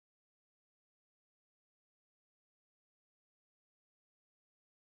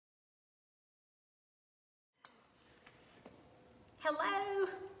Hello,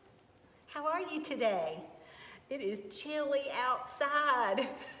 how are you today? It is chilly outside.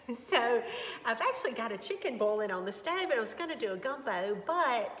 So I've actually got a chicken boiling on the stove and I was gonna do a gumbo,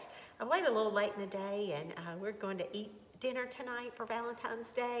 but I waited a little late in the day and we're going to eat dinner tonight for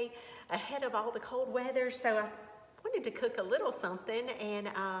Valentine's Day ahead of all the cold weather. So I wanted to cook a little something and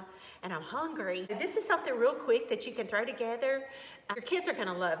I'm hungry. This is something real quick that you can throw together. Your kids are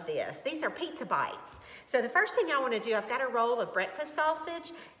gonna love this. These are pizza bites. So the first thing I wanna do, I've got a roll of breakfast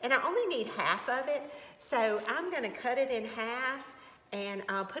sausage and I only need half of it. So I'm gonna cut it in half and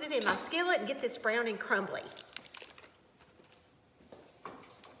I'll put it in my skillet and get this brown and crumbly.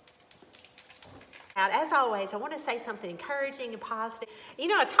 As always, I want to say something encouraging and positive. You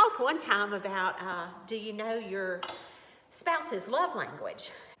know, I talked one time about, do you know your spouse's love language?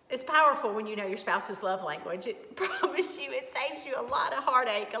 It's powerful when you know your spouse's love language. It promise you, it saves you a lot of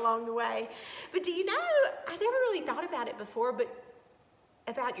heartache along the way. But do you know, I never really thought about it before, but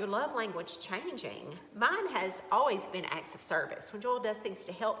about your love language changing. Mine has always been acts of service. When Joel does things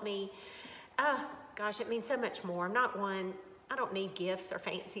to help me, gosh, it means so much more. I'm not one, I don't need gifts or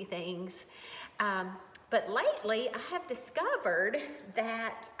fancy things. But lately, I have discovered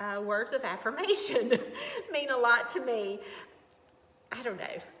that words of affirmation mean a lot to me. I don't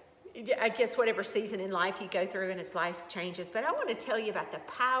know. I guess whatever season in life you go through and its life changes, but I want to tell you about the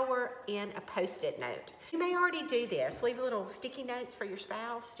power in a Post-it note. You may already do this. Leave little sticky notes for your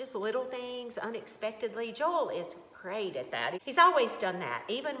spouse, just little things unexpectedly. Joel is great at that. He's always done that.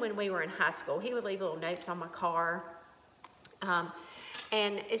 Even when we were in high school, he would leave little notes on my car.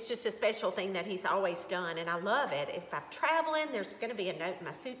 And it's just a special thing that he's always done, and I love it. If I'm traveling, there's gonna be a note in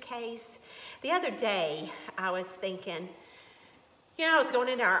my suitcase. The other day, I was thinking, you know, I was going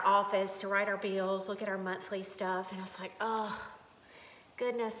into our office to write our bills, look at our monthly stuff, and I was like, oh,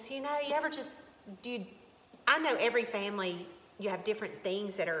 goodness, you know, you ever just, I know every family, you have different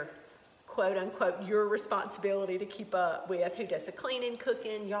things that are quote unquote your responsibility to keep up with. Who does the cleaning,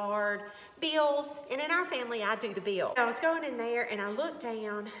 cooking, yard, bills, and in our family I do the bill. I was going in there and I looked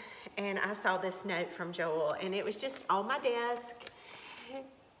down and I saw this note from Joel and it was just on my desk.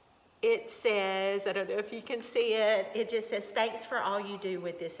 It says, I don't know if you can see it, it just says, thanks for all you do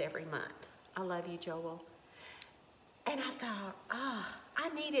with this every month. I love you, Joel. And I thought, I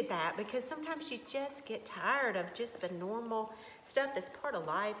needed that because sometimes you just get tired of just the normal stuff that's part of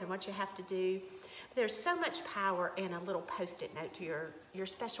life and what you have to do. There's so much power in a little Post-it note to your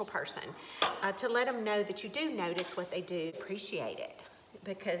special person to let them know that you do notice what they do, appreciate it,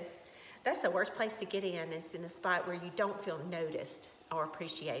 because that's the worst place to get in is in a spot where you don't feel noticed or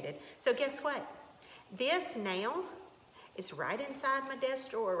appreciated. So guess what? This now is right inside my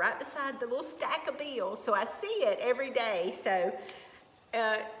desk drawer, right beside the little stack of bills. So I see it every day. So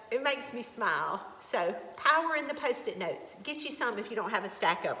it makes me smile. So power in the Post-it notes. Get you some if you don't have a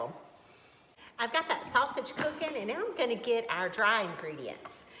stack of them. I've got that sausage cooking and now I'm gonna get our dry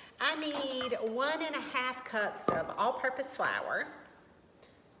ingredients. I need 1.5 cups of all-purpose flour.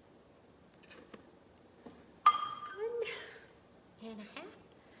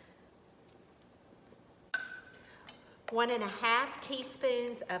 1.5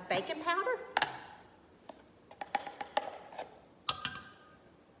 teaspoons of baking powder.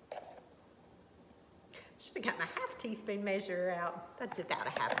 Should have got my half teaspoon measure out. That's about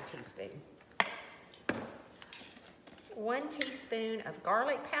a half a teaspoon. 1 teaspoon of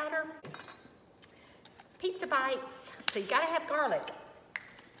garlic powder. Pizza bites, so you gotta have garlic.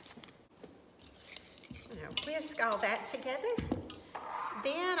 Now whisk all that together.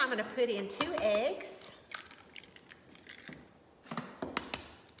 Then I'm gonna put in 2 eggs.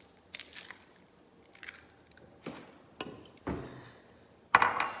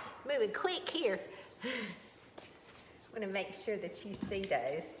 Moving quick here. I want to make sure that you see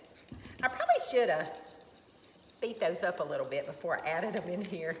those. I probably should have beat those up a little bit before I added them in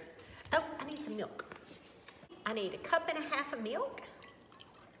here. Oh, I need some milk. I need 1.5 cups of milk.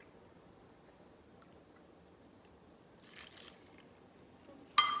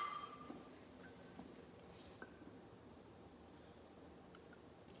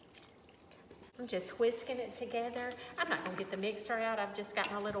 I'm just whisking it together. I'm not gonna get the mixer out. I've just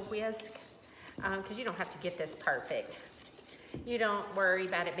got my little whisk because you don't have to get this perfect. You don't worry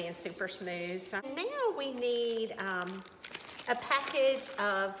about it being super smooth. So now we need a package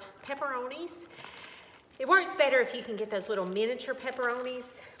of pepperonis. It works better if you can get those little miniature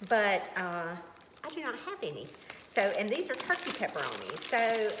pepperonis, but I do not have any. So, and these are turkey pepperonis. So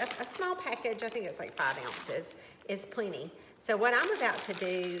a small package, I think it's like 5 ounces, is plenty. So what I'm about to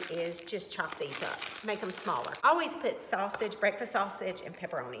do is just chop these up, make them smaller. I always put sausage, breakfast sausage, and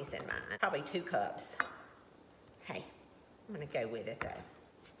pepperonis in mine. Probably 2 cups. Hey, I'm gonna go with it though.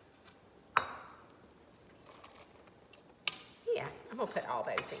 Yeah, I'm gonna put all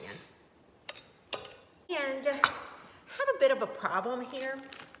those in. And I have a bit of a problem here.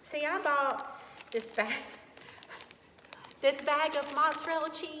 See, I bought this bag of mozzarella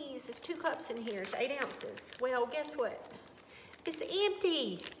cheese. There's 2 cups in here, it's 8 ounces. Well, guess what? It's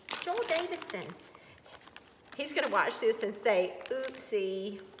empty. Joel Davidson. He's gonna watch this and say,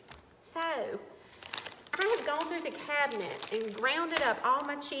 oopsie. So, I have gone through the cabinet and grounded up all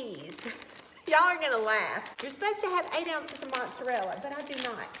my cheese. Y'all are gonna laugh. You're supposed to have 8 ounces of mozzarella, but I do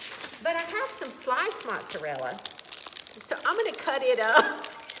not. But I have some sliced mozzarella. So I'm gonna cut it up,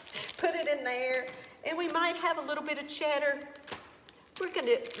 put it in there, and we might have a little bit of cheddar. We're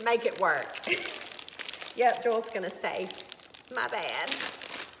gonna make it work. Yep, Joel's gonna say, my bad.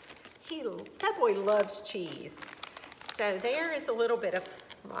 That boy loves cheese. So there is a little bit of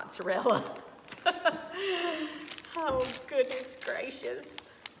mozzarella. Oh, goodness gracious.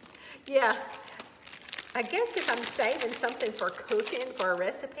 Yeah, I guess if I'm saving something for cooking, for a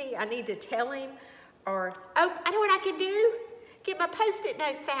recipe, I need to tell him, or, oh, I know what I can do. Get my Post-it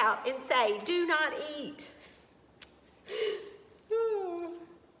notes out and say, do not eat.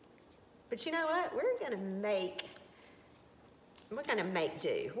 But you know what? We're gonna make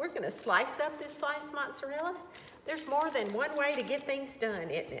do. We're gonna slice up this sliced mozzarella. There's more than one way to get things done,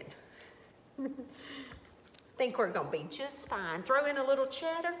 isn't it? Think we're gonna be just fine. Throw in a little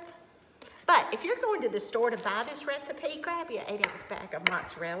cheddar. But if you're going to the store to buy this recipe, grab your 8 ounce bag of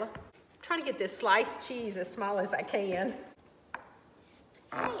mozzarella. I'm trying to get this sliced cheese as small as I can.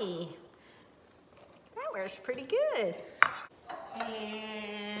 Hey, that works pretty good.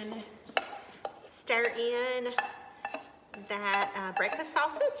 And stir in that breakfast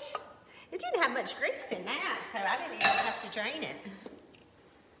sausage. It didn't have much grease in that, so I didn't even have to drain it.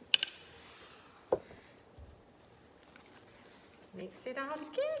 Mix it all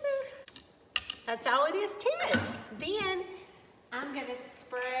together. That's all it is to it. Then I'm gonna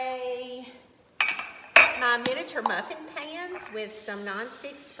spray my miniature muffin pans with some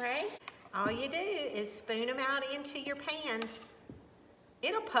nonstick spray. All you do is spoon them out into your pans.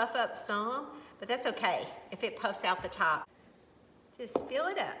 It'll puff up some, but that's okay if it puffs out the top. Just fill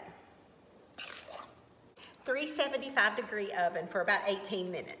it up. 375-degree oven for about 18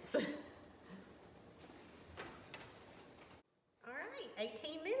 minutes.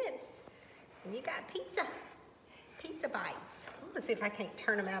 18 minutes, and you got pizza bites. I'm gonna see if I can't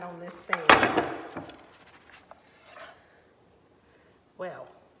turn them out on this thing. Well,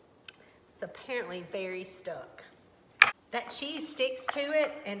 it's apparently very stuck. That cheese sticks to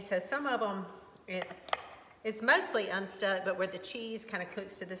it, and so some of them, it's mostly unstuck, but where the cheese kind of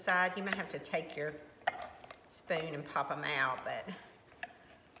cooks to the side, you might have to take your spoon and pop them out, but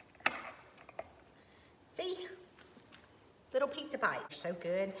see? Little pizza bites, so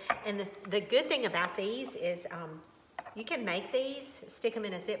good. And the good thing about these is you can make these, stick them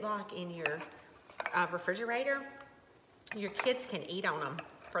in a Ziploc in your refrigerator. Your kids can eat on them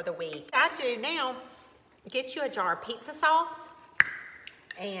for the week. I do now, get you a jar of pizza sauce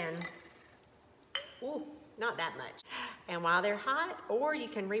and, ooh, not that much. And while they're hot, or you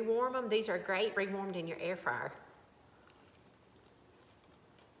can rewarm them. These are great rewarmed in your air fryer.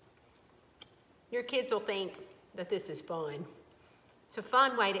 Your kids will think that this is fun. It's a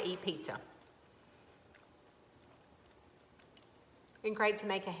fun way to eat pizza. And great to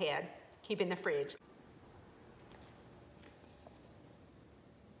make ahead. Keep in the fridge.